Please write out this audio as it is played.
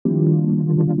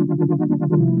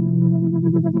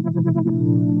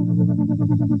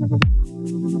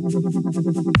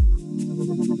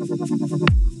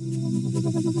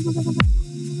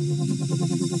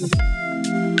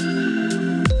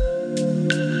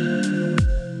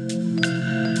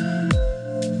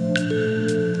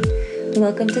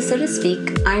Welcome to So to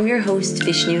Speak. I'm your host,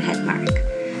 Vishnu Hetmark.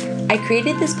 I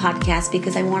created this podcast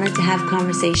because I wanted to have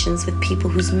conversations with people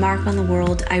whose mark on the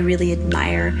world I really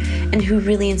admire and who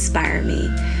really inspire me,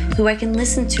 who I can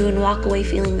listen to and walk away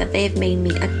feeling that they have made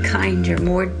me a kinder,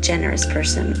 more generous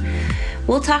person.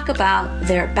 We'll talk about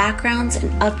their backgrounds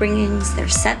and upbringings, their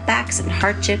setbacks and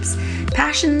hardships,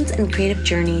 passions and creative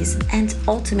journeys, and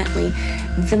ultimately,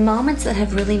 the moments that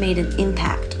have really made an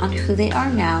impact on who they are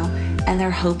now and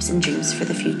their hopes and dreams for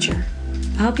the future.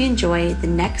 I hope you enjoy the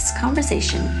next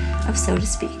conversation of So to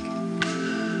Speak.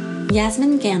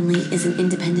 Yasmin Ganley is an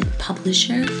independent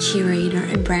publisher, curator,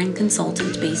 and brand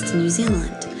consultant based in New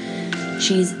Zealand.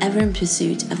 She is ever in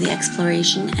pursuit of the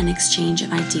exploration and exchange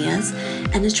of ideas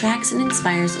and attracts and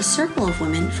inspires a circle of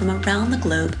women from around the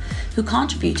globe who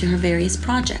contribute to her various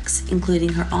projects,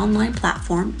 including her online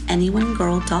platform,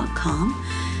 AnyoneGirl.com,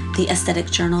 the aesthetic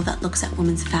journal that looks at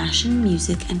women's fashion,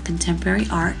 music, and contemporary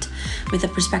art with a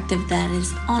perspective that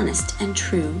is honest and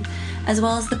true, as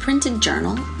well as the printed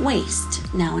journal,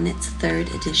 Waste, now in its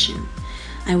 3rd edition.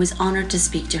 I was honored to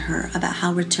speak to her about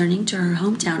how returning to her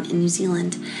hometown in New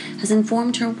Zealand has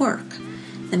informed her work,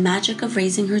 the magic of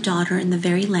raising her daughter in the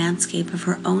very landscape of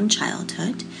her own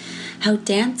childhood, how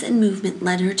dance and movement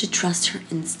led her to trust her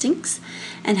instincts,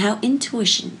 and how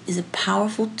intuition is a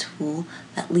powerful tool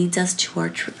that leads us to our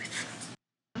truth.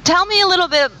 Tell me a little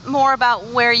bit more about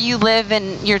where you live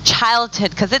in your childhood,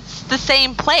 because it's the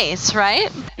same place,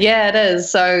 right? Yeah, it is.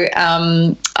 So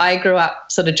I grew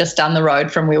up sort of just down the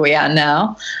road from where we are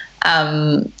now.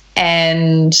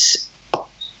 And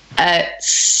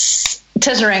it's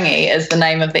Titirangi is the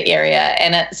name of the area,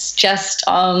 and it's just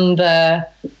on the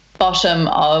bottom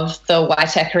of the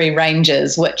Waitakere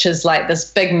Ranges, which is like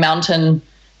this big mountain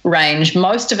range.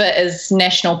 Most of it is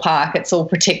national park. It's all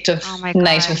protective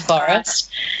native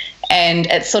forest. And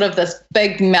it's sort of this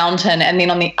big mountain, and then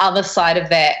on the other side of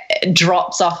that, it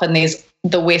drops off and there's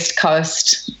the West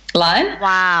Coast line.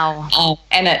 Wow.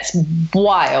 And it's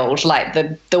wild. Like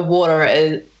the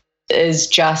water is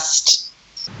just,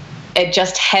 it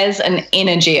just has an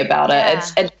energy about it. Yeah.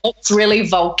 It looks really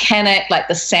volcanic, like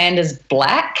the sand is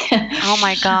black. Oh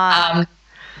my God.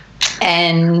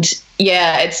 And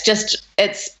yeah,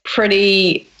 it's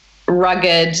pretty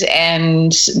rugged,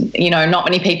 and not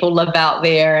many people live out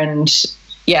there, and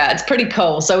yeah, it's pretty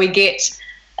cool. So we get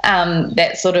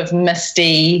that sort of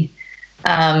misty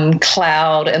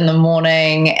cloud in the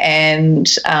morning, and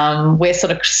we're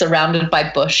sort of surrounded by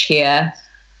bush here,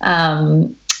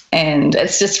 and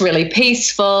it's just really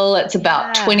peaceful. It's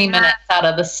about 20 minutes out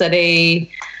of the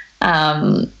city.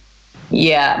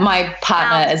 Yeah, my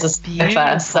partner is a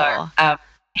surfer, so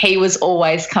he was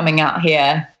always coming out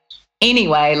here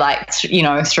anyway, like,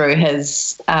 through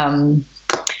his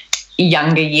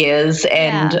younger years.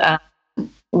 And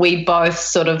we both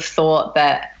sort of thought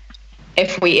that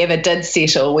if we ever did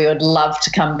settle, we would love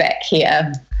to come back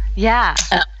here. Yeah.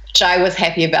 Which I was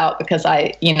happy about, because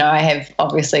I have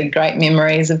obviously great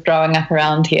memories of growing up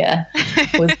around here.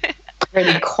 It was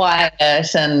really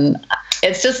quiet, and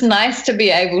it's just nice to be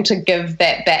able to give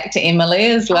that back to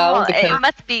Emily as well. It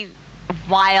must be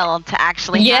wild to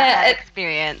actually have that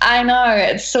experience. I know.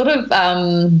 It's sort of,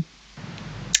 I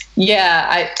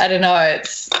don't know.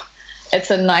 It's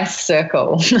a nice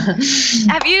circle.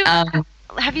 Have you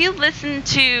listened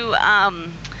to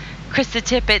Krista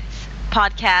Tippett's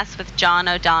podcast with John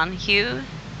O'Donohue?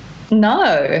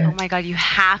 No. Oh my God, you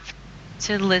have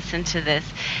to listen to this.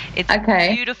 It's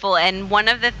beautiful. And one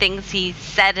of the things he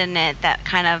said in it that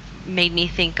kind of made me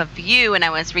think of you when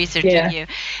I was researching you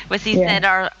was he said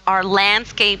our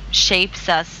landscape shapes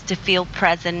us to feel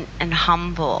present and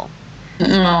humble.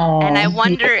 Oh. And I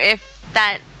wonder if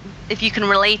you can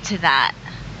relate to that.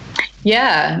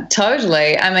 Yeah,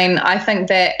 totally. I mean, I think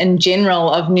that in general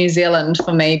of New Zealand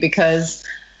for me, because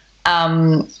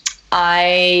I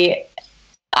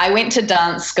went to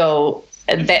dance school.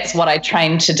 That's what I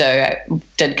trained to do. I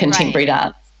did contemporary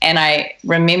dance. And I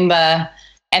remember,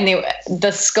 and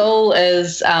the school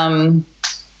is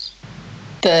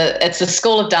it's the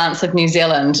School of Dance of New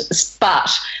Zealand,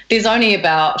 but there's only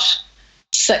about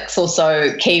 6 or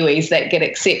so Kiwis that get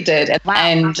accepted.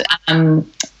 Wow. And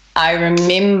I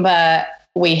remember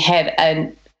we had a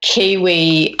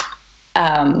Kiwi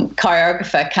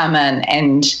choreographer come in,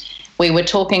 and we were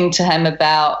talking to him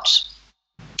about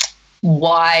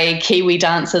why Kiwi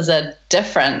dancers are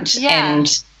different. Yeah.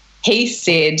 And he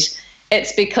said,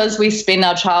 it's because we spend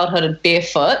our childhood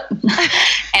barefoot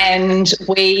and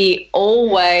we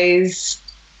always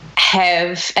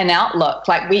have an outlook.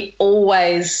 Like we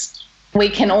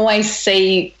can always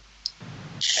see,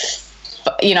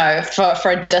 for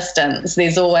a distance.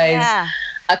 There's always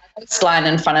a coastline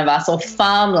in front of us, or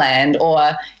farmland,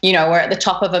 or, you know, we're at the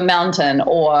top of a mountain,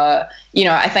 or, you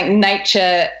know, I think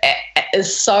nature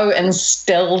is so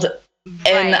instilled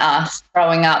in us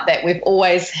growing up that we've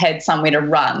always had somewhere to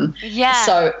run. Yeah.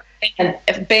 So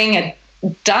being a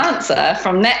dancer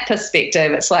from that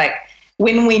perspective, it's like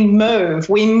when we move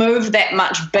that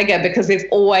much bigger because we've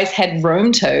always had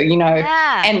room to, you know.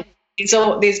 Yeah. And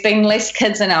there's been less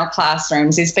kids in our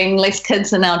classrooms. There's been less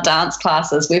kids in our dance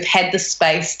classes. We've had the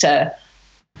space to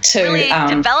really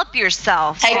develop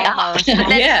yourself. Take up.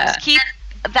 And then Yeah. just keep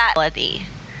that quality.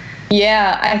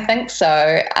 Yeah, I think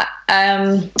so.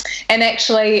 And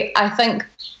actually, I think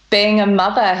being a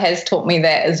mother has taught me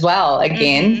that as well,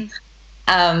 again,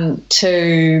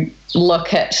 to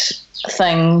look at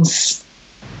things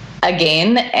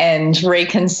again and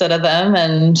reconsider them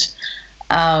and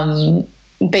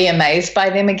be amazed by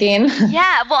them again.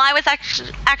 Yeah, well, I was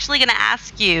actually going to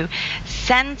ask you,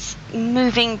 since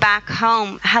moving back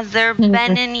home, has there been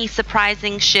any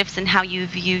surprising shifts in how you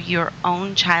view your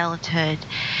own childhood,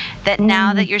 that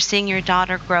now that you're seeing your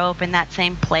daughter grow up in that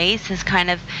same place has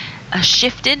kind of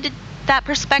shifted that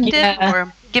perspective,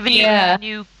 or given you a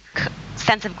new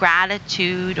sense of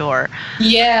gratitude? Or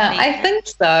I think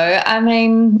so. I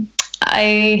mean,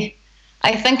 I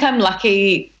think I'm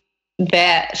lucky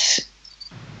that,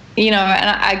 you know, and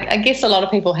I guess a lot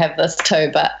of people have this too,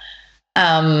 but,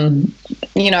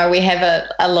 you know, we have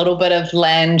a little bit of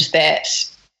land that,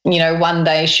 you know, one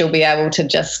day she'll be able to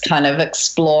just kind of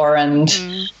explore and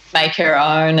make her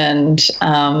own. And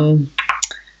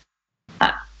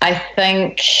I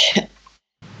think,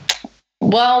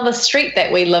 well, the street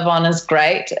that we live on is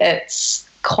great. It's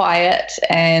quiet,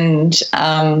 and,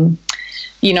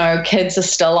 you know, kids are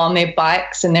still on their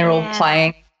bikes and they're all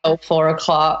playing till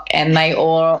 4:00, and they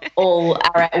all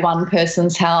are at one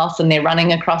person's house and they're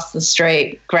running across the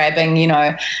street grabbing, you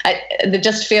know, they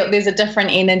just feel there's a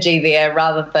different energy there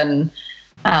rather than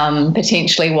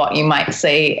potentially what you might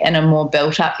see in a more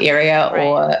built up area,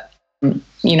 or,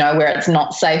 you know, where it's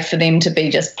not safe for them to be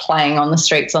just playing on the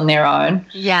streets on their own.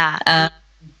 Yeah.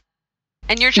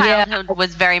 And your childhood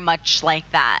was very much like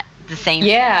that, the same.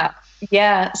 Yeah.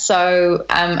 Yeah. So,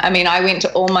 I mean, I went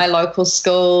to all my local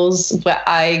schools, but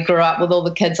I grew up with all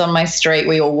the kids on my street.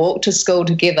 We all walked to school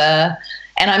together,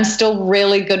 and I'm still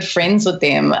really good friends with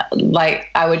them. Like,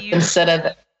 I would consider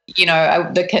that, you know,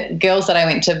 the girls that I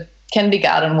went to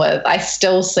kindergarten with, I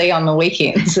still see on the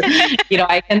weekends. You know,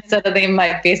 I consider them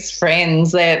my best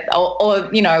friends, that, or,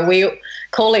 you know, we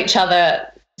call each other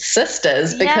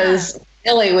sisters because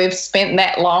really we've spent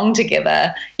that long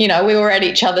together. You know, we were at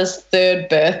each other's third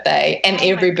birthday and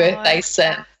every birthday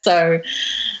since. So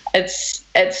it's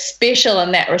special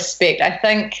in that respect. I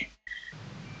think,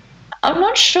 I'm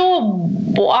not sure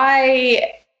what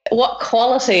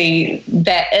quality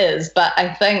that is, but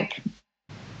I think,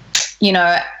 you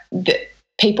know,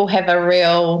 people have a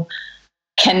real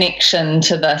connection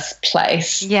to this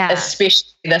place,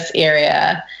 especially this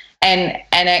area. And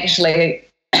actually,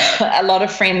 a lot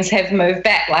of friends have moved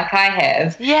back like I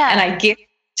have. Yeah. And I get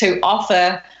to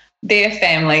offer their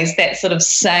families that sort of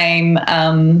same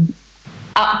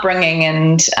upbringing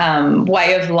and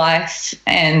way of life.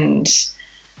 And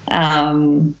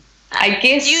I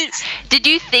guess... Did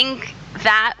you think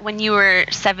that when you were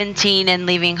 17 and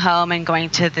leaving home and going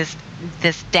to this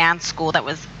dance school that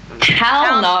was...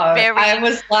 Hell no. I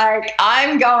was like,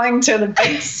 I'm going to the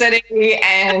big city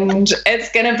and it's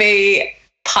going to be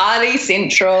party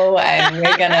central and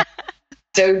we're going to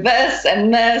do this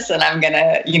and this and I'm going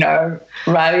to, you know,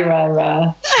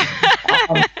 rah.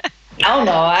 Hell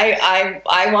no.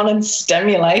 I wanted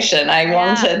stimulation. I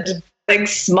wanted big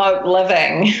smoke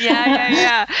living.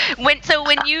 Yeah. So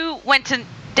when you went to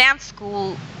dance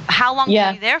school, how long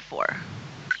were you there for?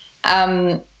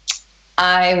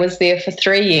 I was there for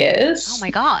 3 years. Oh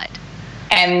my God.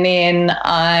 And then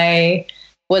I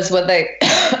was with a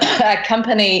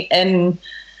company in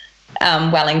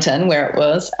Wellington, where it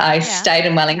was. I stayed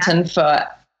in Wellington for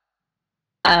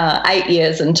 8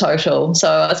 years in total.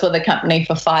 So I was with a company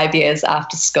for 5 years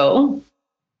after school.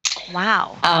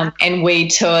 Wow. And we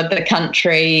toured the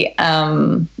country.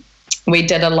 We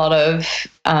did a lot of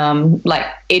like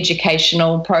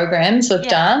educational programs with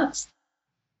dance,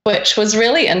 which was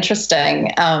really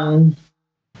interesting.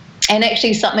 And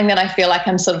actually something that I feel like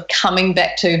I'm sort of coming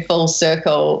back to full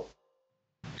circle.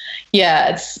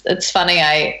 Yeah, it's funny.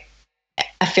 I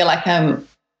feel like I'm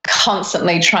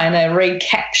constantly trying to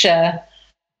recapture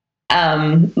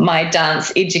my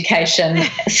dance education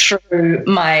through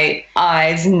my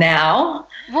eyes now.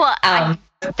 Well, I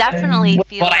definitely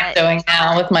feel what I'm doing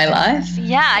now with my life.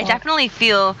 Yeah, I definitely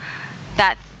feel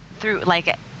that through,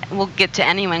 like, we'll get to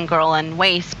Anyone Girl and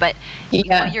Waste, but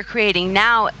what you're creating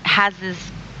now has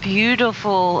this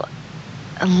beautiful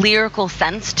lyrical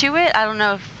sense to it. I don't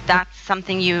know if that's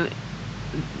something you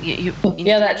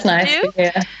that's nice. Do,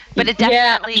 but it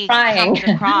definitely comes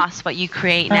across what you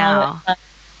create now.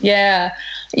 I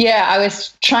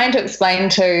was trying to explain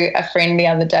to a friend the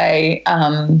other day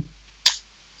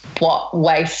what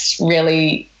waste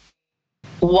really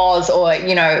was, or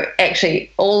actually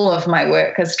all of my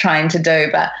work is trying to do.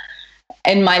 But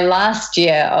in my last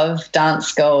year of dance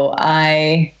school,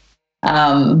 I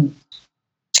didn't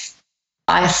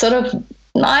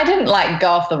like go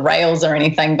off the rails or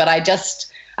anything, but I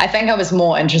think I was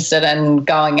more interested in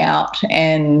going out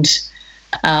and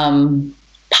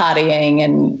partying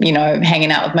and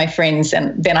hanging out with my friends,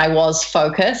 and then I was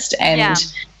focused. And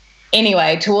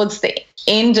anyway, towards the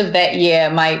end of that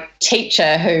year, my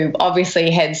teacher, who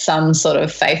obviously had some sort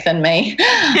of faith in me,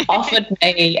 offered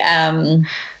me a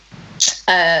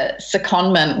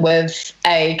secondment with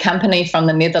a company from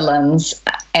the Netherlands,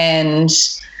 and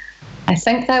I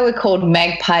think they were called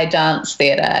Magpie Dance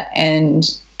Theatre,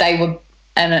 and they were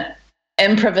an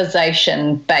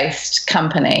improvisation-based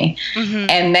company.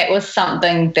 And that was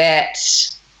something that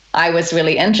I was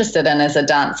really interested in as a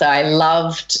dancer. I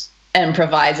loved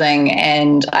improvising,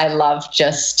 and I loved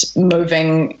just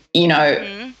moving,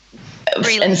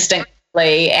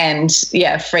 instinctively and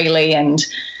freely. And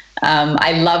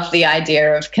I loved the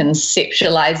idea of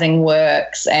conceptualizing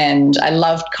works, and I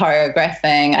loved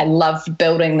choreographing. I loved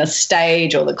building the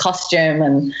stage or the costume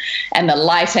and the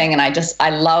lighting, and I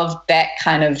loved that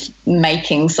kind of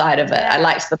making side of it. I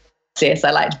liked the process.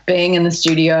 I liked being in the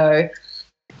studio.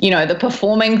 The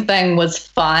performing thing was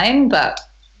fine, but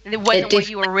it wasn't what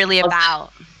you were really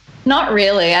about. Not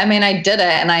really. I mean, I did it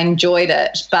and I enjoyed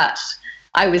it, but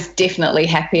I was definitely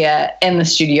happier in the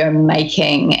studio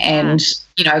making and,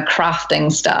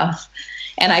 crafting stuff.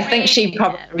 And I think she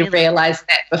probably realized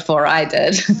that before I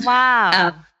did.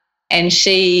 Wow. And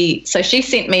she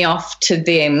sent me off to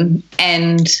them,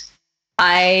 and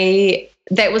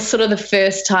that was sort of the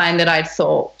first time that I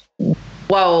thought,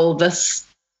 whoa, this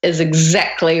is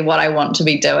exactly what I want to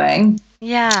be doing.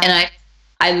 Yeah. And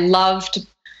I loved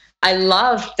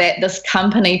that this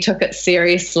company took it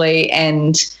seriously,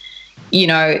 and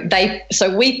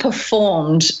so we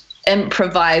performed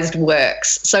improvised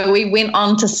works. So we went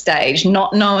onto stage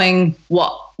not knowing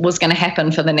what was going to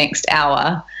happen for the next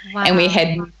hour. Wow. And we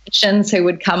had musicians who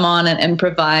would come on and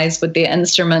improvise with their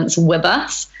instruments with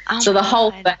us. So the whole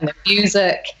thing, the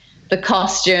music, the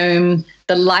costume,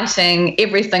 the lighting,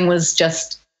 everything was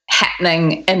just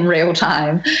happening in real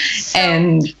time.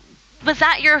 And was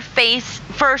that your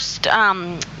first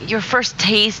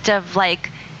taste of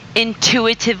like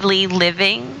intuitively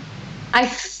living? I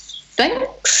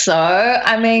think so.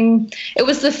 I mean, it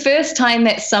was the first time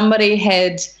that somebody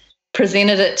had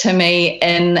presented it to me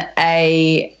in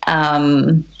a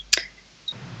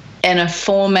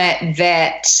format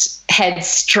that had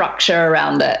structure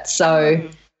around it. So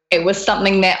it was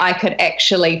something that I could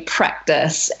actually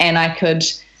practice, and I could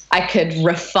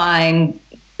refine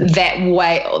that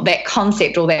way, or that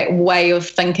concept, or that way of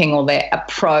thinking, or that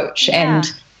approach. Yeah.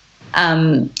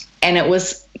 And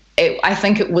I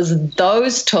think it was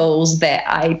those tools that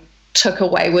I took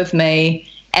away with me,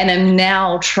 and am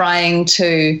now trying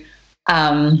to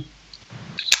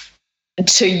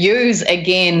use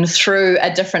again through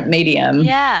a different medium.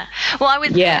 Yeah. Well, I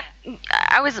was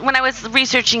when I was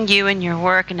researching you and your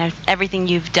work and everything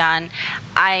you've done,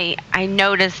 I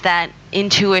noticed that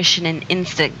intuition and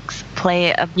instincts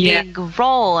play a big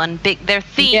role, and they're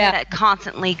themes that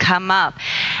constantly come up.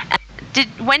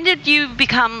 When did you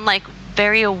become like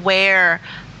very aware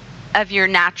of your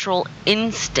natural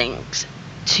instinct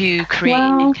to create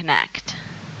and connect?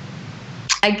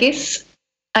 I guess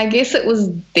it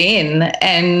was then,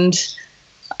 and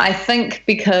I think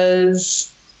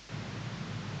because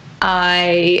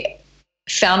I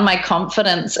found my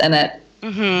confidence in it,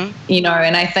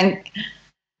 and I think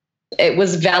it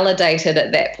was validated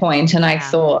at that point, and I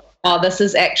thought, oh, this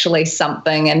is actually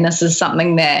something, and this is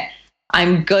something that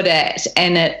I'm good at,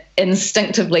 and it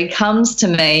instinctively comes to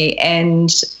me, and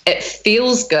it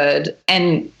feels good,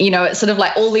 and it's sort of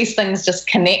like all these things just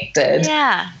connected.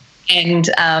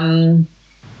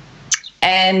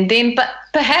 And then, but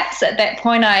perhaps at that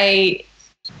point, I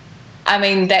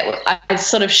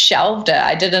sort of shelved it.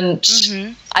 I didn't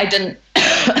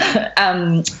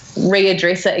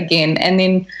readdress it again. And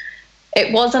then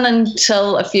it wasn't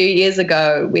until a few years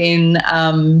ago when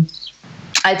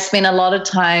I'd spent a lot of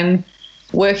time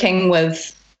working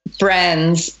with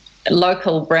brands,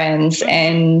 local brands,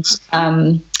 and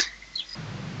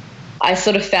I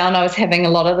sort of found I was having a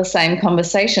lot of the same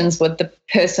conversations with the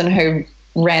person who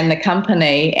ran the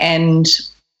company. And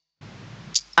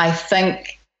I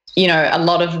think, you know, a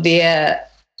lot of their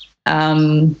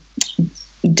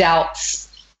doubts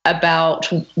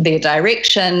about their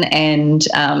direction and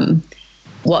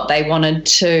what they wanted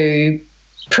to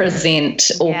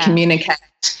present or communicate.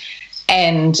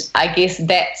 And I guess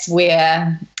that's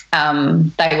where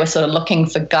they were sort of looking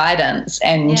for guidance.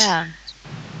 And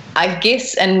I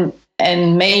guess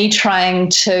in me trying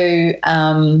to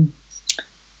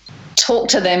talk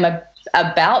to them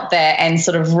about that and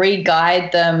sort of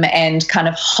re-guide them and kind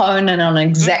of hone in on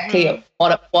exactly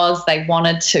what it was they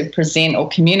wanted to present or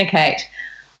communicate,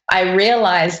 I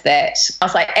realized that I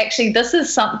was like, actually, this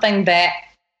is something that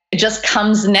just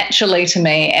comes naturally to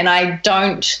me, and I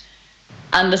don't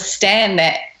understand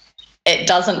that it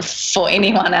doesn't for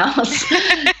anyone else.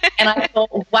 And I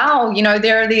thought, wow, you know,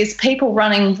 there are these people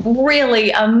running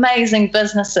really amazing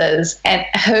businesses and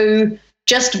who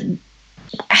just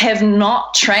have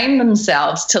not trained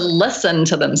themselves to listen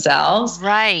to themselves,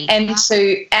 right, and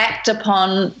to act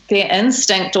upon their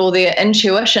instinct or their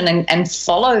intuition and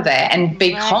follow that and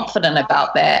be confident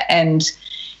about that. And,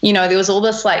 you know, there was all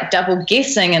this like double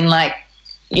guessing and like,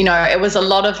 you know, it was a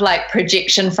lot of like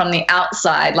projection from the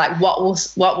outside, like what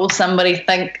will somebody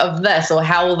think of this, or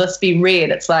how will this be read?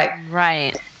 It's like,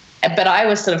 right. But I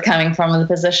was sort of coming from the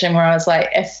position where I was like,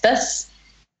 if this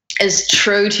is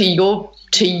true to you,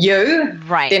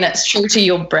 then it's true to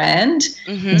your brand.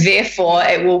 Therefore,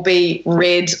 it will be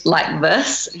read like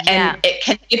this, and it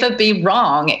can never be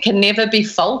wrong. It can never be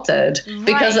faulted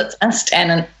because it's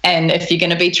instant. And if you're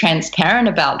going to be transparent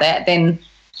about that, then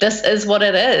this is what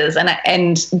it is, and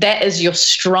that is your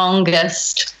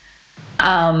strongest.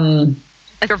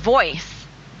 Your voice,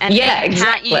 and you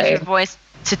can't use your voice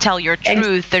to tell your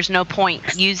truth. There's no point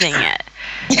using it.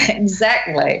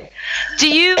 Exactly. Do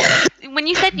you, when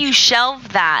you said you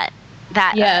shelved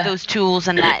those tools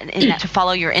and that to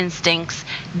follow your instincts,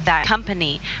 that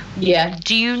company,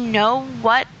 do you know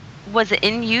what was it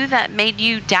in you that made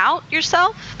you doubt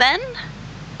yourself then?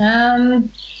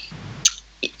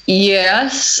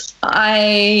 Yes,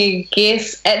 I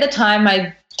guess at the time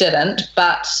I didn't,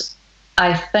 but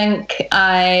I think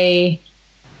I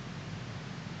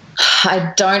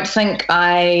don't think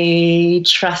I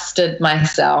trusted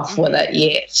myself with it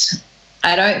yet.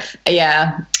 I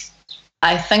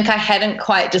think I hadn't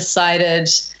quite decided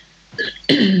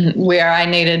where I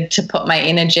needed to put my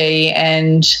energy,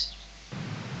 and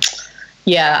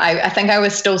I think I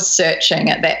was still searching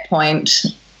at that point.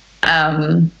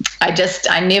 I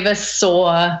never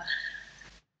saw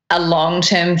a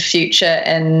long-term future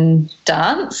in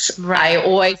dance. Right. I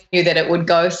always knew that it would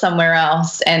go somewhere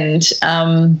else, and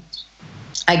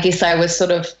I guess I was sort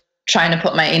of trying to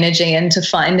put my energy into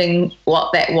finding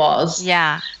what that was.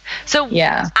 Yeah. So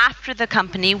after the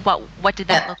company, what did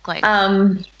that look like?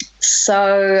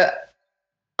 So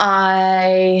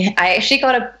I actually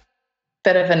got a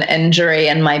bit of an injury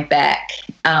in my back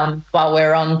while we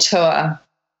were on tour,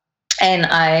 and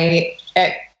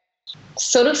it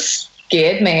sort of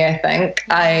scared me. I think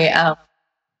I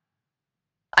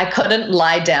couldn't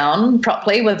lie down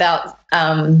properly without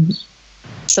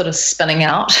sort of spinning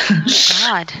out. Oh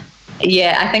God.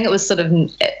 Yeah, I think it was sort of,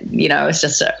 you know, it's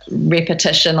just a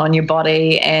repetition on your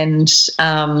body, and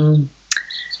I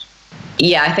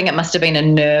think it must have been a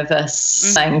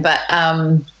nervous thing, but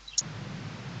I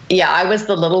was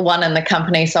the little one in the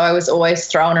company, so I was always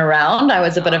thrown around. I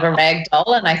was a bit of a rag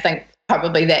doll, and I think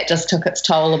probably that just took its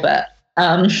toll a bit.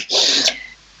 At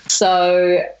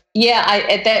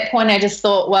that point I just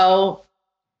thought, well,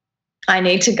 I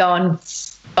need to go and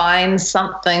find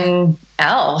something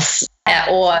else,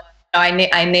 or I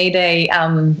need a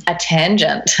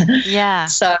tangent. Yeah.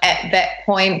 So at that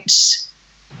point,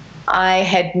 I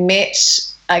had met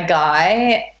a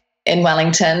guy in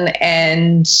Wellington,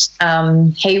 and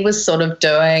he was sort of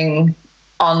doing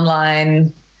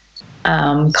online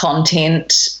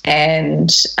content, and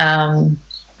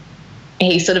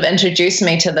he sort of introduced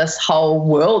me to this whole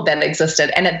world that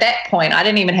existed. And at that point, I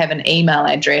didn't even have an email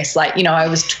address. Like, you know, I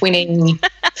was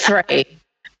 23.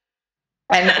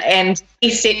 And he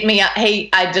set me up.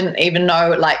 I didn't even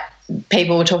know, like,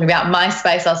 people were talking about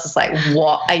MySpace. I was just like,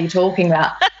 what are you talking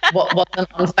about? What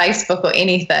wasn't on Facebook or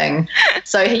anything.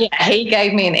 So he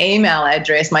gave me an email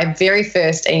address, my very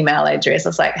first email address. I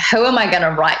was like, who am I going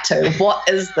to write to? What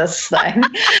is this thing?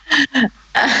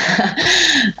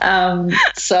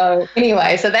 So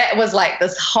that was like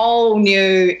this whole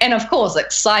new, and of course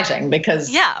exciting, because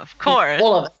of course,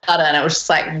 all of a sudden it was just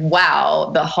like,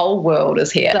 wow, the whole world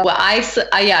is here. So I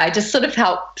just sort of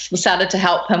started to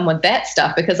help him with that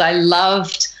stuff, because I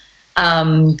loved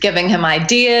giving him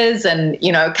ideas and,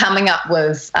 you know, coming up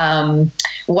with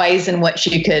ways in which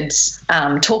you could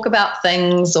talk about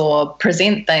things or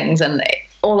present things. And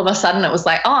all of a sudden it was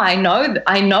like, oh, I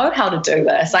know how to do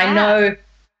this. Yeah. I know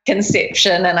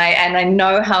conception, and I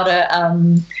know how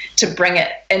to bring it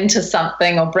into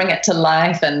something or bring it to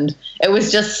life. And it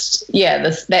was just,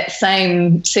 that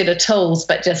same set of tools,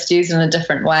 but just used in a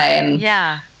different way.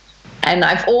 And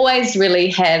I've always really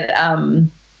had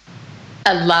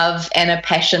a love and a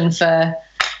passion for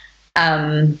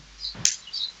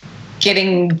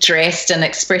getting dressed and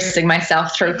expressing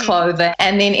myself through clothing.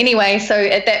 And then anyway, so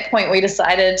at that point we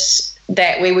decided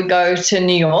that we would go to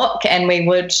New York and we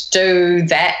would do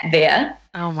that there,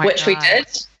 which we did.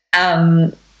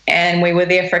 And we were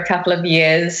there for a couple of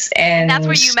years. And that's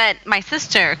where you met my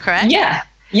sister, correct? Yeah.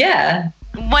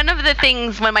 One of the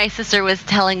things when my sister was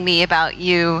telling me about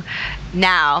you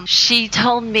now, she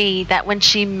told me that when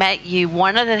she met you,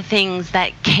 one of the things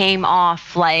that came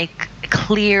off like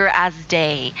clear as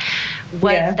day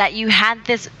was that you had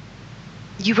this,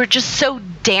 you were just so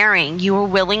daring. You were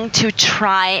willing to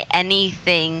try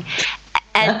anything.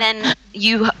 And then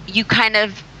you kind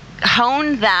of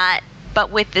honed that,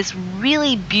 but with this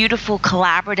really beautiful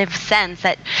collaborative sense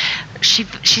that she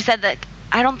said that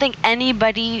I don't think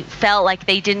anybody felt like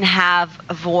they didn't have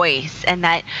a voice, and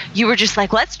that you were just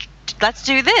like, let's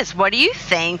do this. What do you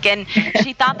think? And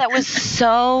she thought that was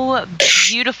so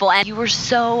beautiful, and you were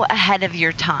so ahead of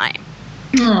your time.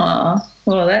 Aww.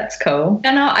 Well, that's cool.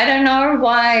 I don't know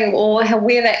why or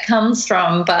where that comes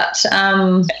from, but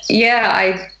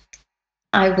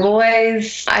I've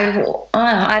always, I don't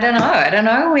know. I don't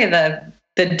know where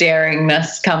the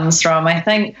daringness comes from. I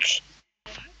think,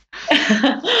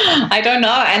 I don't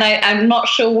know. And I'm not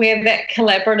sure where that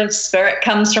collaborative spirit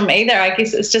comes from either. I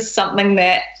guess it's just something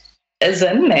that is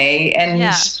in me and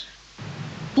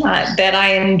that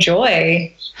I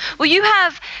enjoy. Well, you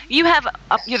have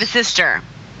a sister.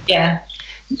 Yeah.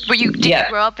 Did you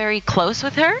grow up very close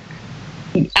with her?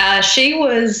 She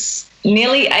was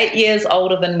nearly 8 years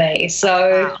older than me.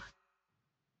 So,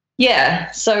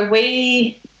 so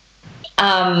we,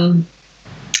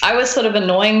 I was sort of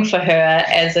annoying for her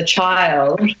as a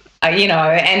child,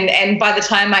 and by the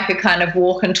time I could kind of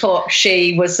walk and talk,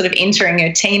 she was sort of entering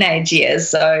her teenage years.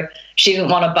 So she didn't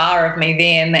want a bar of me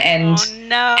then. And,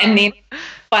 and then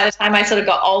by the time I sort of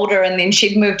got older, and then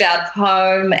she'd moved out of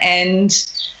home, and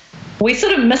we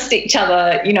sort of missed each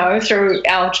other, through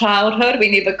our childhood.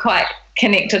 We never quite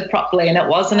connected properly. And it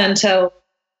wasn't until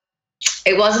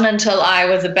I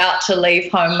was about to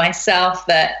leave home myself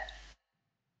that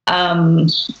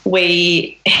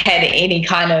we had any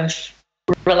kind of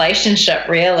relationship,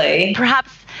 really.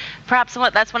 Perhaps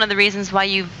that's one of the reasons why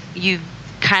you've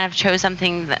kind of chose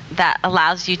something that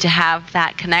allows you to have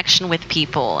that connection with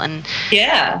people and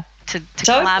to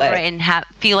totally collaborate and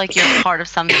feel like you're part of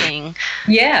something.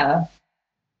 Maybe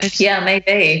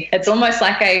it's almost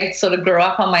like I sort of grew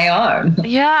up on my own.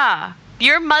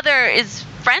 Your mother is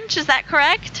French, is that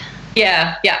correct?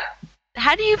 Yeah.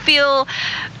 How do you feel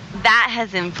that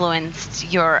has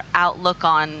influenced your outlook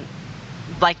on,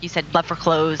 like you said, love for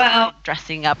clothes,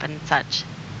 dressing up and such?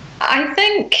 I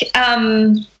think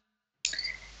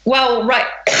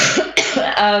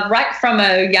right from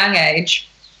a young age,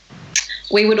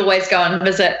 we would always go and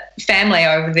visit family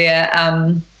over there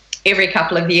every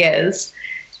couple of years.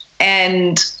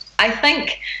 And I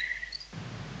think,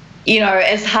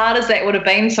 as hard as that would have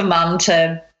been for Mum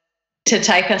to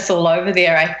take us all over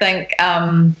there, I think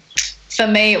for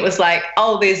me it was like,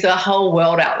 there's a whole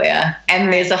world out there,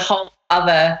 and there's a whole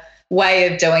other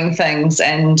way of doing things.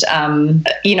 And,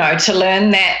 to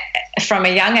learn that from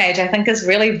a young age, I think is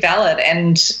really valid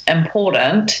and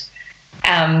important.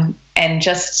 And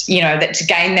just, that to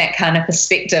gain that kind of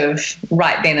perspective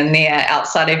right then and there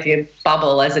outside of your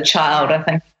bubble as a child, I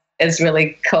think is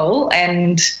really cool.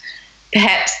 And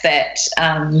perhaps that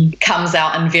comes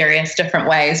out in various different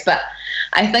ways. But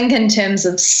I think in terms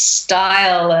of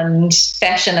style and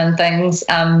fashion and things,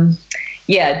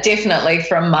 definitely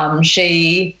from Mum.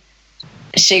 She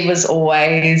was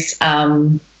always,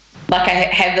 like I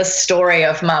have this story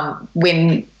of Mum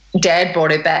when Dad brought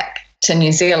her back to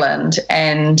New Zealand,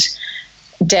 and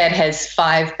Dad has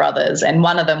 5 brothers, and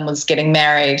one of them was getting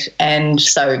married. And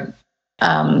so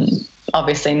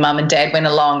obviously Mum and Dad went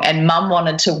along, and Mum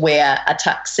wanted to wear a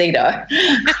tuxedo.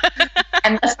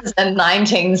 And this is in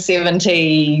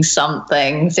 1970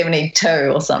 something, 72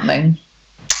 or something.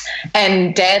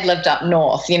 And Dad lived up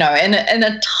north, in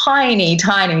a tiny,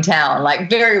 tiny town, like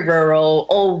very rural,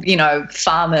 all,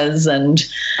 farmers, and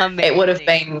Amazing. It would have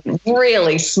been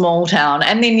really small town.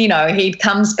 And then, he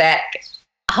comes back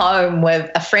home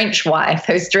with a French wife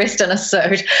who's dressed in a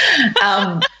suit.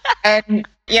 And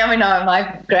yeah, I know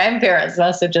my grandparents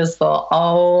must have just thought,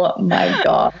 oh my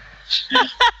God.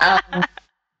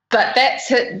 But that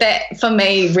for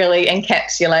me really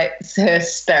encapsulates her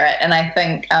spirit. And I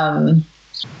think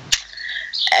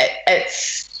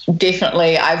it's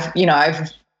definitely,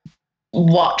 I've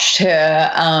watched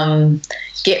her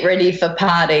get ready for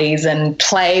parties and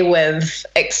play with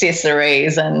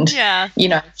accessories, and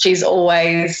she's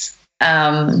always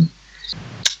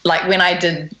like when I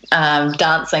did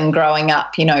dancing growing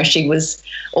up, she was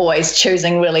always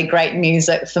choosing really great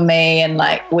music for me, and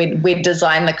like we'd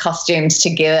design the costumes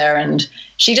together, and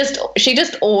she just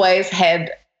always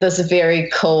had this very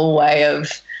cool way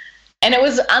of, and it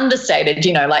was understated,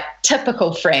 like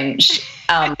typical French.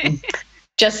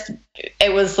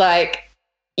 It was like,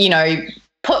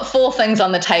 put 4 things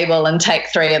on the table and take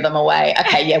 3 of them away.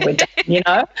 Okay, yeah, we're done,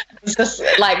 It's just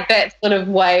like that sort of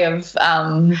way of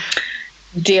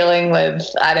dealing with,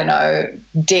 I don't know,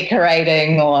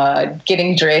 decorating or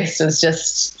getting dressed is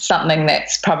just something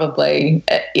that's probably,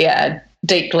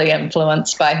 deeply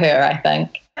influenced by her, I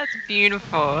think. That's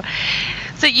beautiful.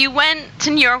 So you went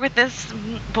to New York with this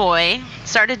boy,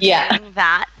 started doing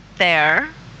that there.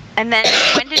 And then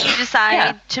when did you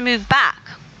decide to move back?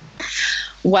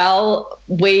 Well,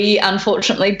 we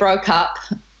unfortunately broke up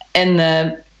in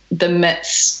the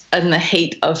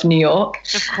heat of New York.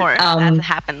 Of course, as it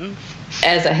happens.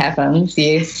 As it happens,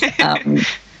 yes.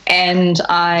 And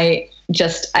I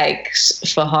just ached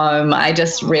for home. I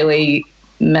just really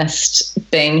missed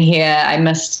being here. I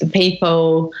missed the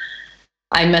people.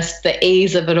 I missed the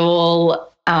ease of it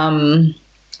all. And,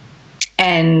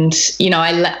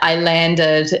 I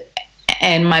landed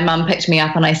and my mum picked me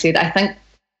up and I said, I think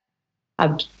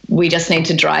we just need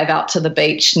to drive out to the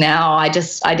beach now. I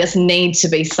just need to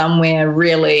be somewhere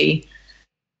really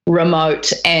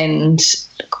remote and,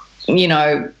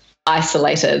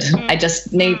 isolated. I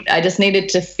just needed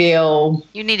to feel.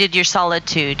 You needed your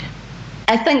solitude.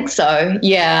 I think so.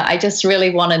 Yeah. I just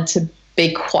really wanted to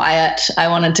be quiet. I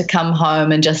wanted to come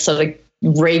home and just sort of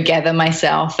regather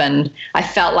myself, and I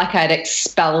felt like I'd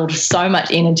expelled so much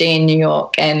energy in New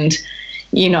York, and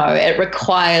it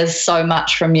requires so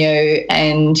much from you,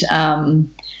 and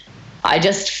I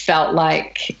just felt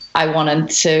like I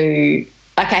wanted to,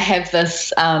 like I have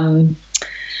this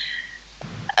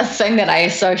a thing that I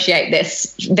associate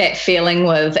that feeling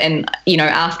with, and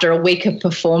after a week of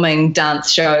performing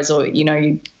dance shows, or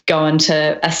you'd go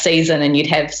into a season and you'd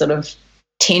have sort of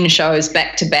 10 shows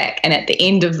back to back, and at the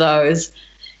end of those,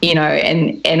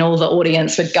 and all the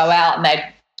audience would go out and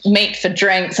they'd meet for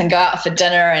drinks and go out for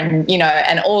dinner, and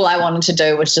and all I wanted to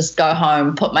do was just go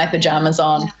home, put my pajamas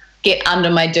on, get under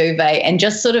my duvet, and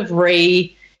just sort of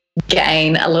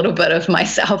regain a little bit of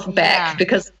myself back,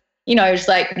 because it's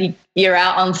like you're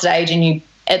out on stage and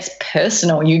it's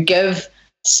personal, you give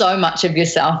so much of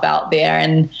yourself out there,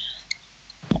 and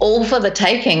all for the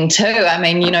taking too. I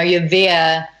mean, you're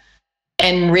there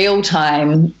in real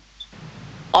time,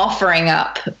 offering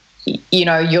up,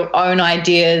 your own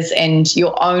ideas and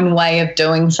your own way of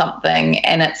doing something,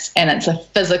 and it's a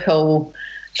physical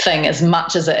thing as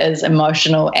much as it is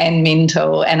emotional and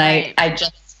mental. And I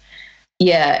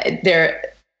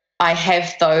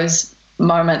have those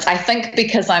moments. I think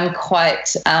because I'm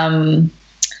quite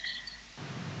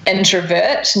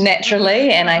introvert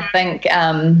naturally, and I think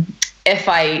if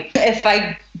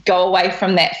I go away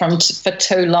from that for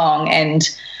too long and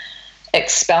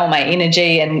expel my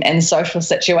energy in social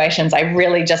situations, I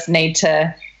really just need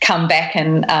to come back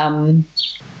and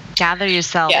gather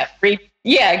yourself.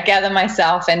 Gather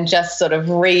myself and just sort of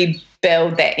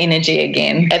rebuild that energy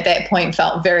again. At that point,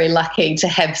 felt very lucky to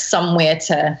have somewhere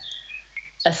to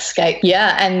escape.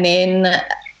 And then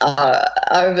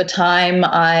over time,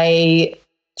 I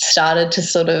started to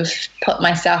sort of put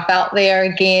myself out there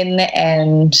again,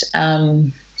 and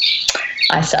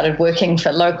I started working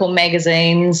for local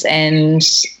magazines and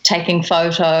taking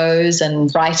photos and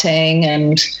writing,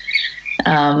 and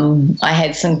I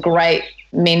had some great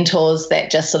mentors that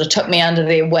just sort of took me under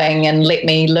their wing and let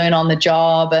me learn on the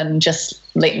job and just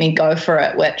let me go for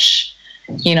it, which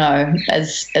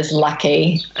is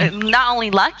lucky. Not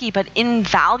only lucky, but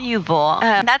invaluable.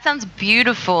 That sounds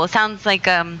beautiful. It sounds like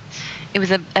it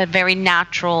was a very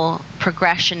natural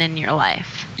progression in your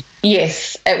life.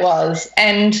 Yes, it was.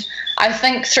 And I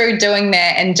think through doing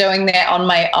that and doing that on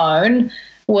my own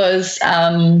was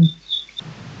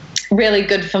really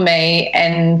good for me.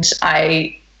 And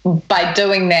by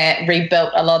doing that,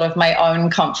 rebuilt a lot of my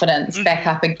own confidence back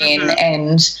up again,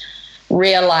 and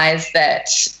realized that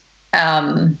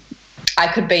I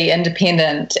could be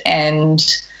independent, and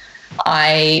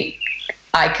I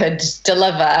I could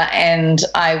deliver, and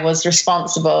I was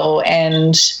responsible,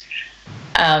 and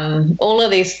all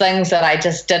of these things that I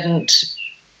just didn't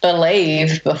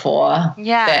believe before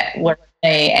that were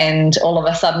me, and all of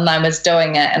a sudden I was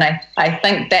doing it. And I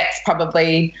think that's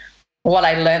probably what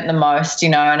I learned the most,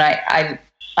 and I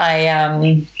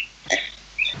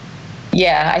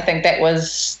think that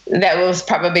was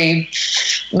probably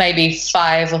maybe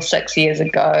 5 or 6 years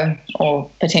ago, or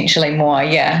potentially more.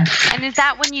 Yeah. And is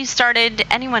that when you started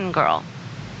Anyone Girl?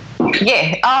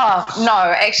 Yeah. Oh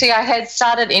no, actually, I had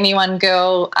started Anyone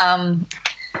Girl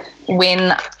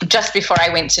when just before I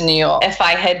went to New York. If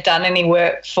I had done any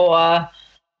work for,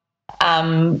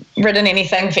 written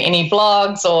anything for any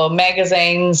blogs or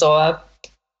magazines or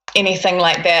anything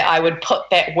like that, I would put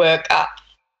that work up.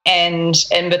 And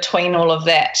in between all of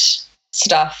that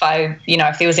stuff,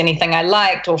 if there was anything I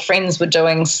liked or friends were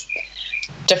doing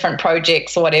different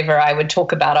projects or whatever, I would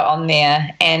talk about it on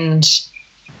there. And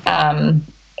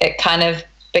it kind of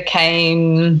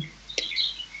became,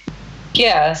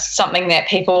 something that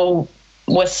people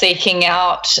were seeking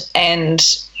out. And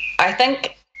I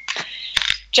think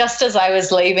just as I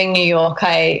was leaving New York,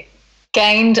 I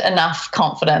gained enough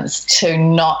confidence to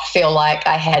not feel like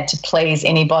I had to please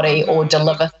anybody or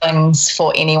deliver things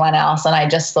for anyone else. And I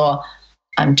just thought,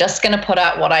 I'm just going to put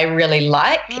out what I really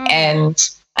like, and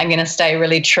I'm going to stay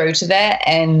really true to that.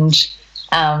 And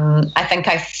I think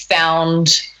I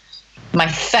found my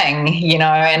thing,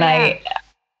 and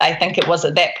I think it was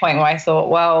at that point where I thought,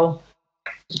 well,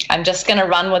 I'm just going to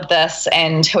run with this,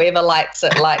 and whoever likes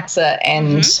it,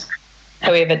 and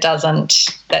whoever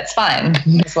doesn't, that's fine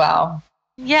as well.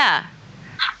 Yeah,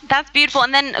 that's beautiful.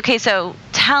 And then, okay, so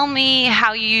tell me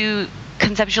how you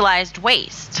conceptualized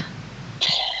waste.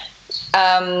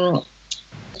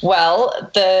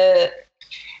 Well,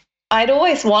 I'd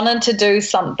always wanted to do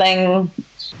something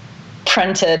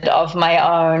printed of my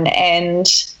own, and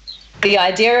the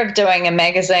idea of doing a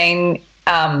magazine,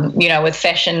 with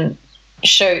fashion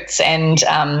shoots and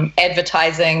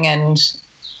advertising and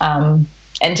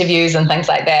interviews and things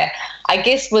like that, I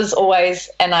guess was always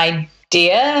an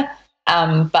idea,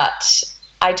 but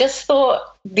I just thought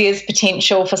there's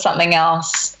potential for something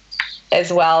else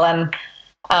as well. And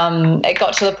it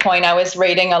got to the point I was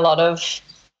reading a lot of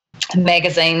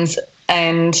magazines,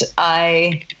 and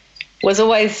I was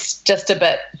always just a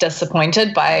bit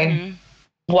disappointed by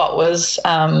what was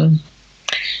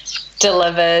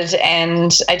delivered,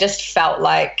 and I just felt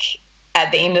like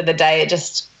at the end of the day it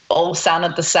just all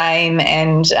sounded the same,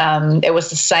 and it was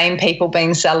the same people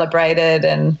being celebrated,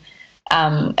 and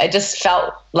it just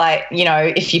felt like,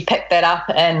 if you pick that up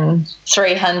in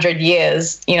 300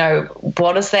 years,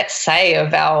 what does that say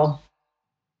of our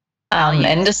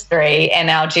industry and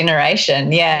our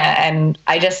generation? Yeah. And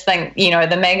I just think,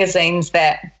 the magazines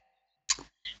that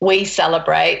we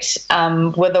celebrate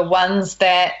were the ones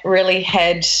that really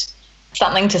had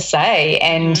something to say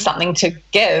and something to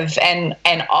give and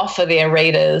offer their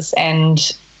readers. And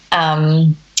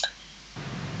that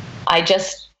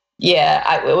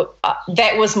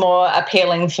was more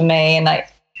appealing for me. And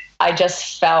I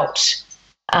just felt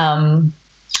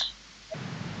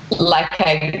like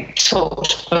I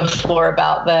talked before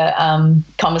about the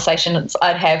conversations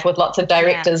I'd have with lots of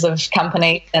directors of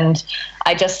companies, and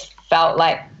I just felt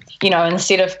like,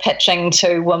 instead of pitching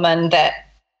to women that,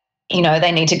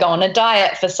 they need to go on a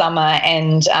diet for summer,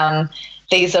 and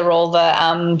these are all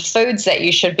the foods that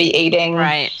you should be eating.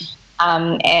 Right.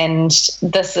 And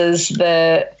this is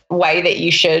the way that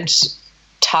you should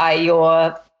tie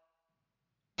your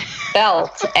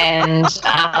belt. And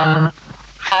I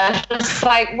was just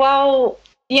like, well,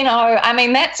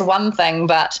 that's one thing,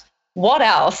 but what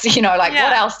else?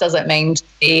 What else does it mean to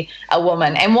be a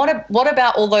woman? And what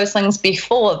about all those things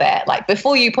before that? Like,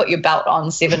 before you put your belt on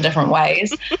 7 different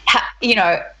ways,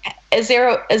 is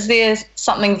there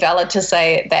something valid to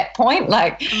say at that point?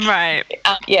 Like, right.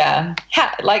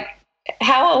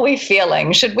 How are we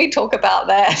feeling? Should we talk about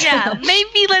that? Yeah,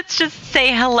 maybe let's just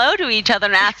say hello to each other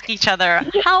and ask each other,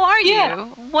 how are you?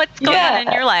 What's going on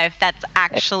in your life that's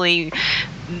actually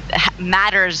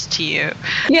matters to you?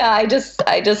 Yeah, I just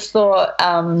thought,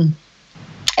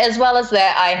 as well as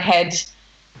that, I had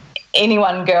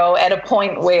Anyone Girl at a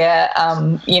point where,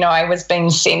 I was being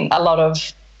sent a lot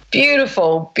of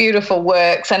beautiful, beautiful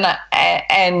works, and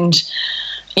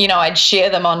I'd share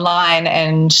them online,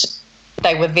 and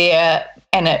they were there,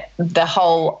 and the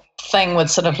whole thing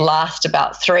would sort of last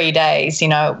about 3 days.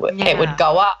 It would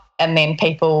go up, and then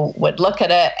people would look at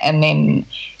it, and then,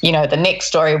 the next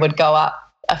story would go up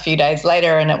a few days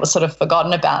later, and it was sort of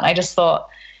forgotten about. And I just thought,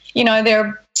 there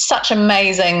are such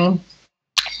amazing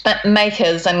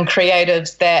makers and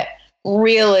creatives that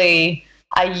really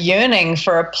are yearning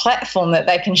for a platform that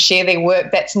they can share their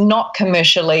work that's not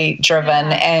commercially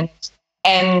driven and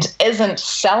isn't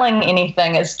selling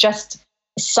anything. It's just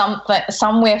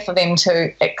somewhere for them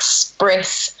to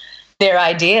express their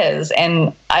ideas.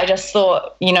 And I just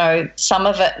thought, some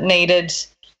of it needed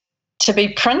to be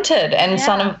printed, and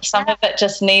some of it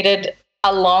just needed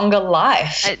a longer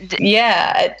life. It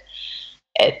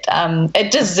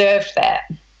deserved that.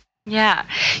 Yeah.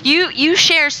 You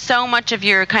share so much of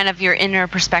your inner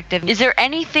perspective. Is there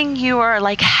anything you are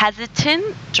like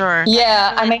hesitant or?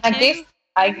 Yeah, I mean, I guess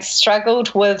I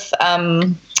struggled with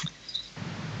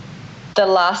the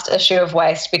last issue of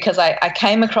Waste because I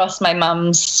came across my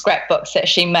mum's scrapbooks that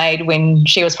she made when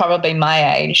she was probably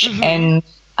my age. Mm-hmm.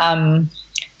 And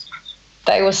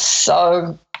they were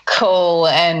so cool,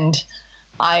 and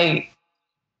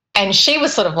she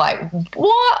was sort of like,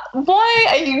 what? Why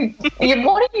are you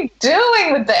what are you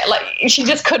doing with that? Like, she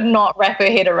just could not wrap her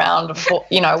head around,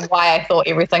 why I thought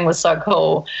everything was so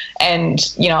cool. And,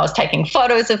 I was taking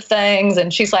photos of things,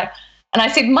 and she's like, and I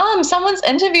said, Mum, someone's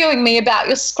interviewing me about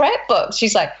your scrapbooks.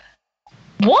 She's like,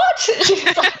 what? She's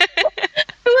like,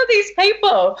 who are these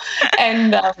people?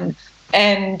 And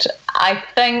I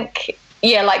think,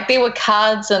 like there were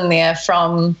cards in there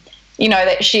from,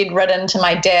 that she'd written to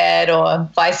my dad or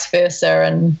vice versa.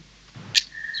 And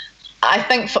I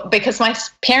think because my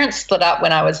parents split up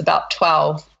when I was about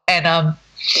 12, and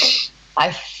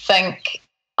I think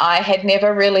I had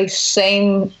never really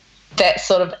seen that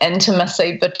sort of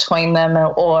intimacy between them,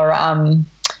 or I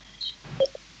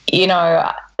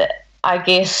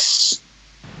guess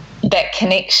that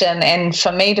connection. And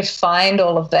for me to find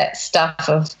all of that stuff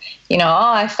of,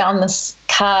 I found this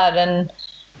card and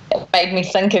it made me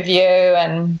think of you,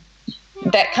 and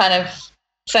that kind of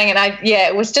thing. And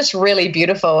it was just really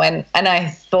beautiful. And I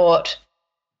thought,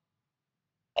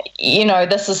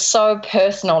 this is so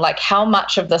personal. Like, how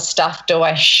much of this stuff do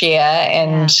I share?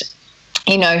 And,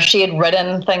 she had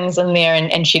written things in there,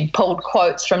 and she'd pulled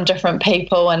quotes from different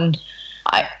people. And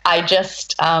I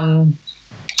just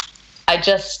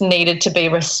needed to be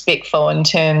respectful in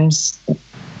terms.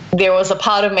 There was a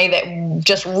part of me that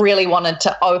just really wanted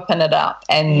to open it up,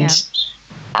 and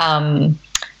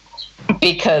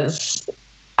because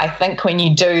I think when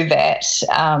you do that,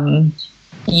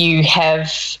 you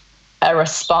have a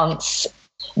response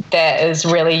that is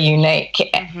really unique.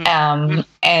 Mm-hmm.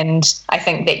 And I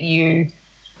think that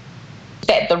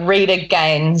the reader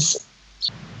gains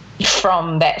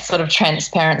from that sort of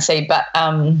transparency. But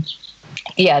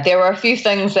there were a few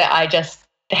things that I just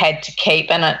had to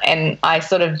keep, and I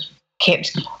sort of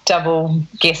kept double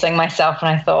guessing myself, and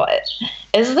I thought,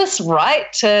 is this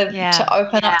right to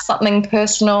open up something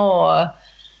personal?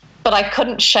 But I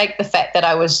couldn't shake the fact that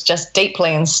I was just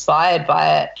deeply inspired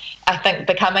by it. I think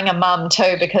becoming a mum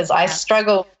too, because I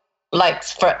struggle, with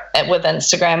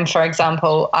Instagram, for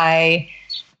example. I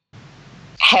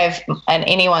have an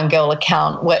Anyone Girl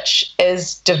account, which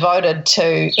is devoted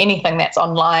to anything that's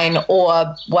online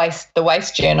or the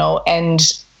Waste Journal, and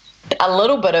a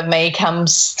little bit of me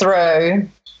comes through,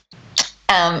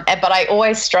 but I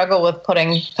always struggle with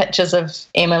putting pictures of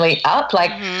Emily up.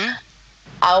 Like,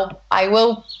 I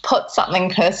will put something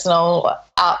personal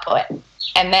up,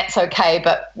 and that's okay,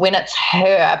 but when it's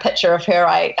a picture of her,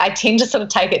 I tend to sort of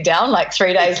take it down like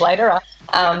 3 days later,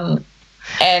 and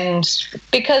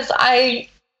because I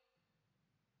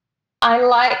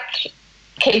like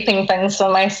keeping things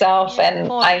for myself,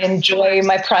 and I enjoy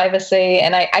my privacy,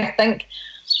 and I think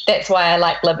that's why I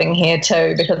like living here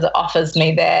too, because it offers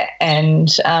me that. And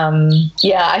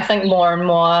I think more and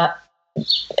more,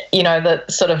 the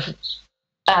sort of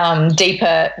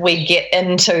deeper we get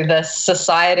into this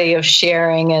society of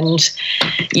sharing, and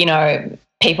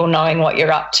people knowing what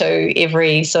you're up to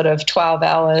every sort of 12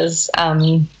 hours,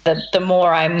 the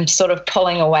more I'm sort of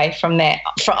pulling away from that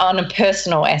on a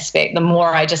personal aspect, the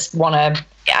more I just want to,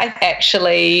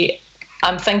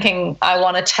 I'm thinking I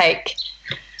want to take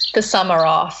the summer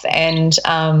off and,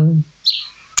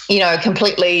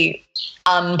 completely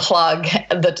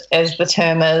unplug, as the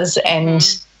term is, and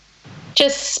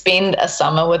just spend a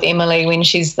summer with Emily when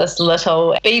she's this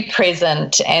little, be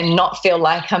present and not feel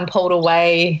like I'm pulled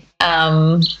away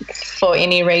for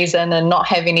any reason, and not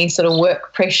have any sort of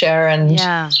work pressure, and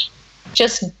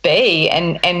just be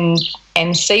and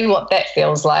see what that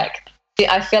feels like.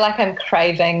 I feel like I'm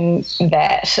craving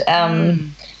that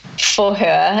for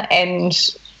her and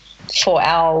for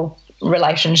our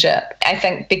relationship. I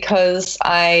think because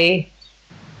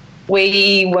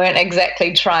we weren't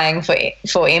exactly trying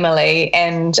for Emily,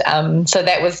 and so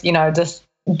that was,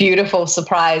 beautiful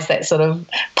surprise that sort of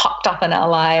popped up in our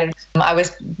lives. I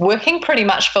was working pretty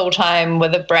much full-time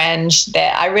with a brand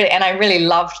that I really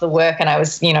loved the work, and I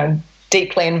was,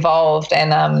 deeply involved.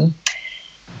 And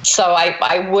so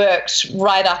I worked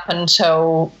right up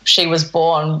until she was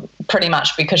born, pretty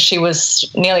much because she was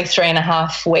nearly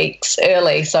 3.5 weeks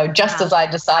early. So just as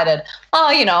I decided,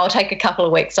 I'll take a couple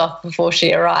of weeks off before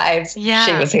she arrives,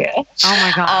 she was here. Oh,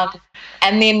 my God.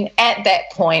 And then at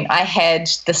that point, I had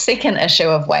the second issue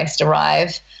of Waste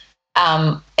arrive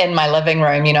in my living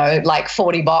room, like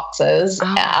 40 boxes.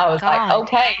 Oh, I was like,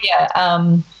 okay,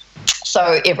 yeah.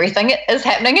 So everything is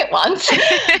happening at once.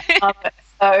 So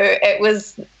it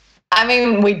was,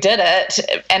 we did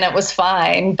it and it was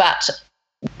fine. But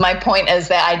my point is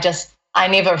that I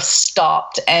never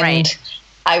stopped, and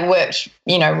I worked,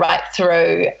 right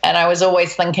through, and I was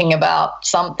always thinking about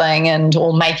something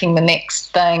or making the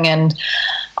next thing. And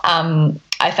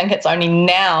I think it's only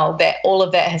now that all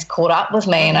of that has caught up with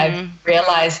me, and I've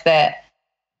realized that,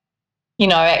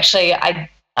 actually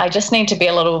I just need to be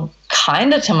a little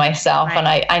kinder to myself, and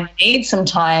I need some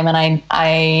time, and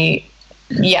I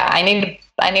need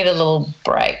a little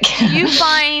break. Do you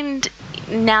find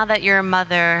now that you're a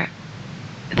mother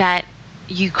that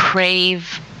you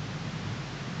crave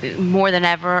more than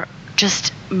ever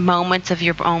just moments of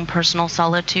your own personal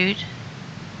solitude?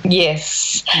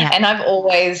 Yes. Yeah. And I've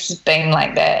always been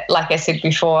like that. Like I said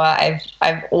before,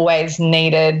 I've always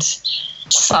needed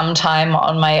some time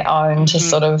on my own to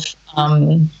sort of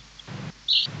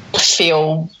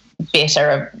feel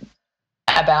better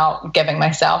about giving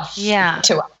myself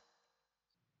to.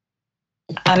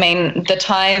 The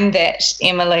time that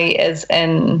Emily is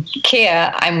in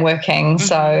care, I'm working.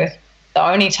 So the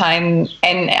only time,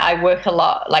 and I work a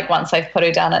lot, like once I've put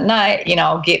her down at night,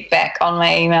 I'll get back on my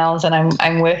emails and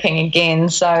I'm working again.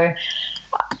 So,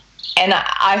 and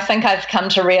I think I've come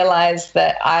to realize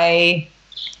that I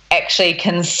actually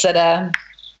consider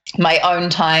my own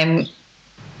time.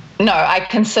 No, I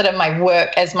consider my work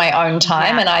as my own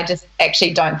time, and I just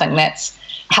actually don't think that's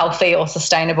healthy or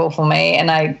sustainable for me. And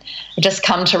I just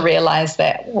come to realize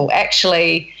that, well,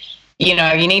 actually, you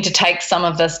need to take some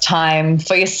of this time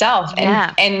for yourself,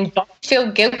 and don't feel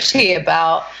guilty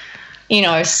about,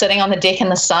 sitting on the deck in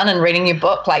the sun and reading your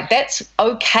book. Like, that's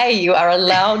okay. You are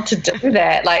allowed to do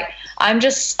that. Like, I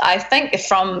think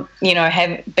from,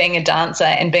 being a dancer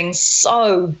and being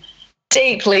so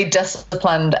deeply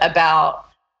disciplined about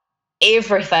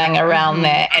everything around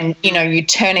that, and, you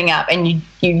turning up and you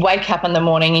wake up in the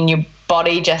morning and your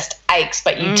body just aches,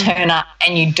 but you turn up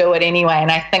and you do it anyway.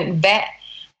 And I think that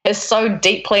is so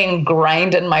deeply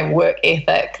ingrained in my work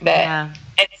ethic that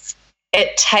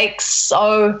it takes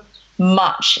so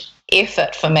much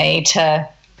effort for me to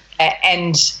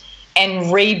and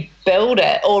rebuild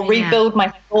it, or rebuild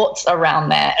my thoughts around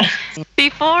that.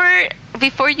 Before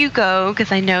you go,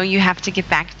 because I know you have to get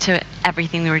back to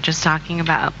everything we were just talking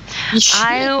about,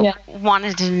 I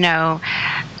wanted to know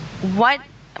what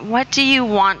do you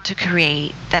want to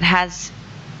create that as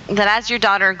your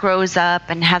daughter grows up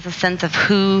and has a sense of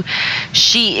who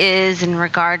she is in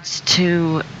regards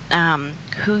to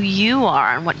who you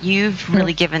are and what you've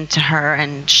really given to her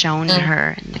and shown to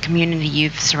her and the community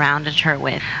you've surrounded her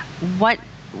with, what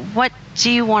do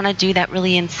you want to do that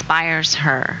really inspires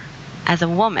her as a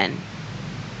woman?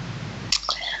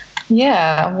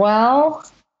 Yeah, well,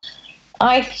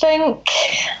 I think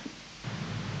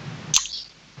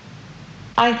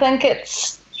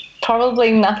it's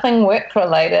probably nothing work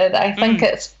related. I think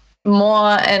it's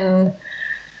more in,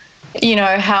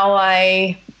 how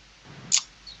I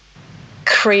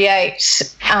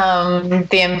create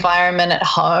the environment at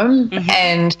home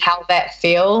and how that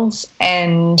feels,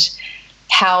 and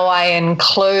how I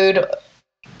include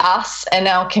us in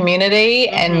our community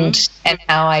and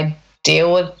how I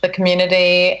deal with the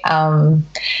community. How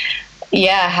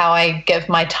I give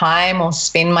my time or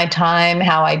spend my time,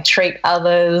 how I treat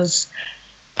others.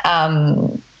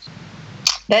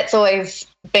 That's always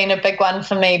been a big one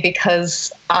for me,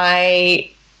 because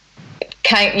I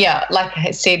like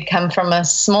I said, come from a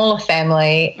smaller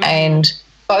family, and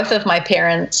both of my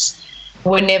parents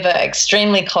were never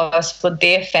extremely close with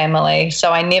their family.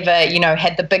 So I never,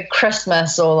 had the big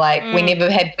Christmas, or we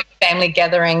never had big family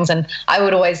gatherings. And I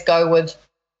would always go with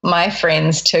my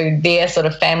friends to their sort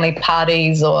of family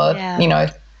parties or,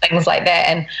 things like that.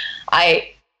 And I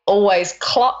always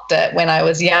clocked it when I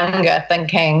was younger,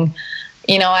 thinking,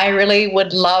 I really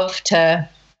would love to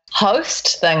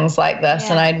host things like this.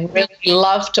 And I'd really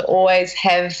love to always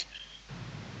have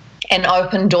an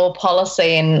open door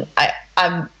policy. And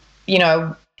I'm,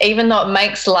 even though it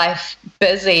makes life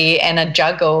busy and a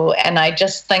juggle, and I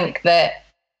just think that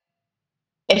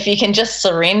if you can just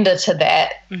surrender to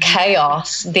that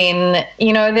chaos, then,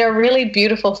 you know, there are really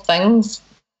beautiful things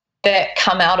that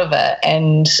come out of it.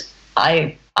 And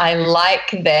I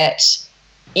like that,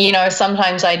 you know,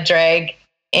 sometimes I drag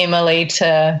Emily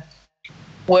to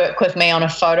work with me on a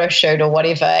photo shoot or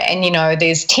whatever, and, you know,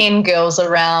 there's 10 girls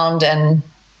around and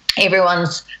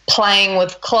everyone's playing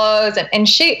with clothes, and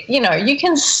she, you know, you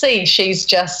can see she's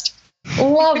just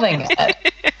loving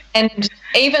it. And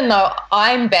even though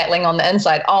I'm battling on the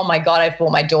inside, oh my God, I've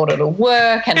brought my daughter to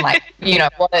work, and like, you know,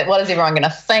 what is everyone going to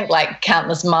think? Like, can't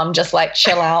this mum just like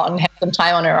chill out and have some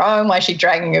time on her own? Why is she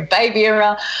dragging her baby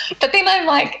around? But then I'm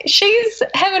like, she's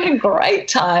having a great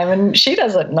time and she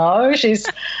doesn't know.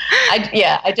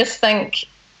 I just think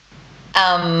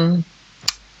having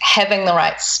the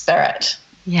right spirit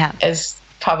is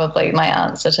probably my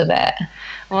answer to that.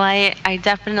 Well, I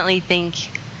definitely think,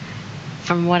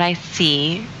 from what I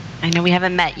see, I know we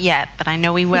haven't met yet, but I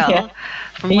know we will. Yeah.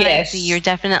 From what I see, you're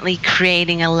definitely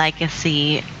creating a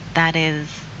legacy that is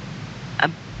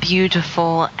a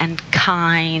beautiful and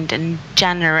kind and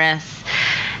generous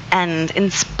and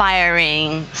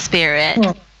inspiring spirit.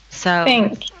 So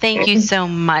thank you so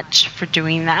much for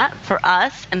doing that for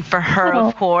us and for her,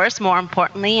 of course, more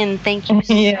importantly. And thank you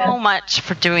so much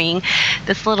for doing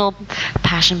this little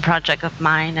passion project of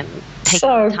mine and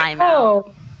taking time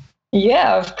out.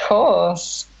 Yeah, of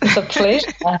course. It's a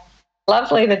pleasure.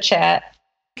 Lovely to chat.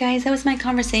 Guys, that was my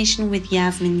conversation with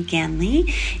Yasmin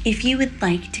Ganley. If you would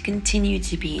like to continue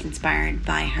to be inspired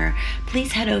by her,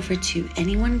 please head over to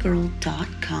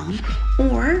anyoneGirl.com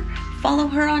or follow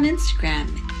her on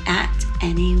Instagram at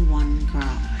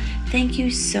anyoneGirl. Thank you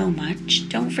so much.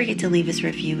 Don't forget to leave us a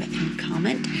review and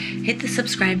comment. Hit the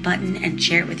subscribe button and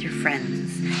share it with your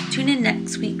friends. Tune in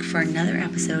next week for another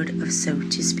episode of So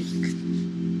to Speak.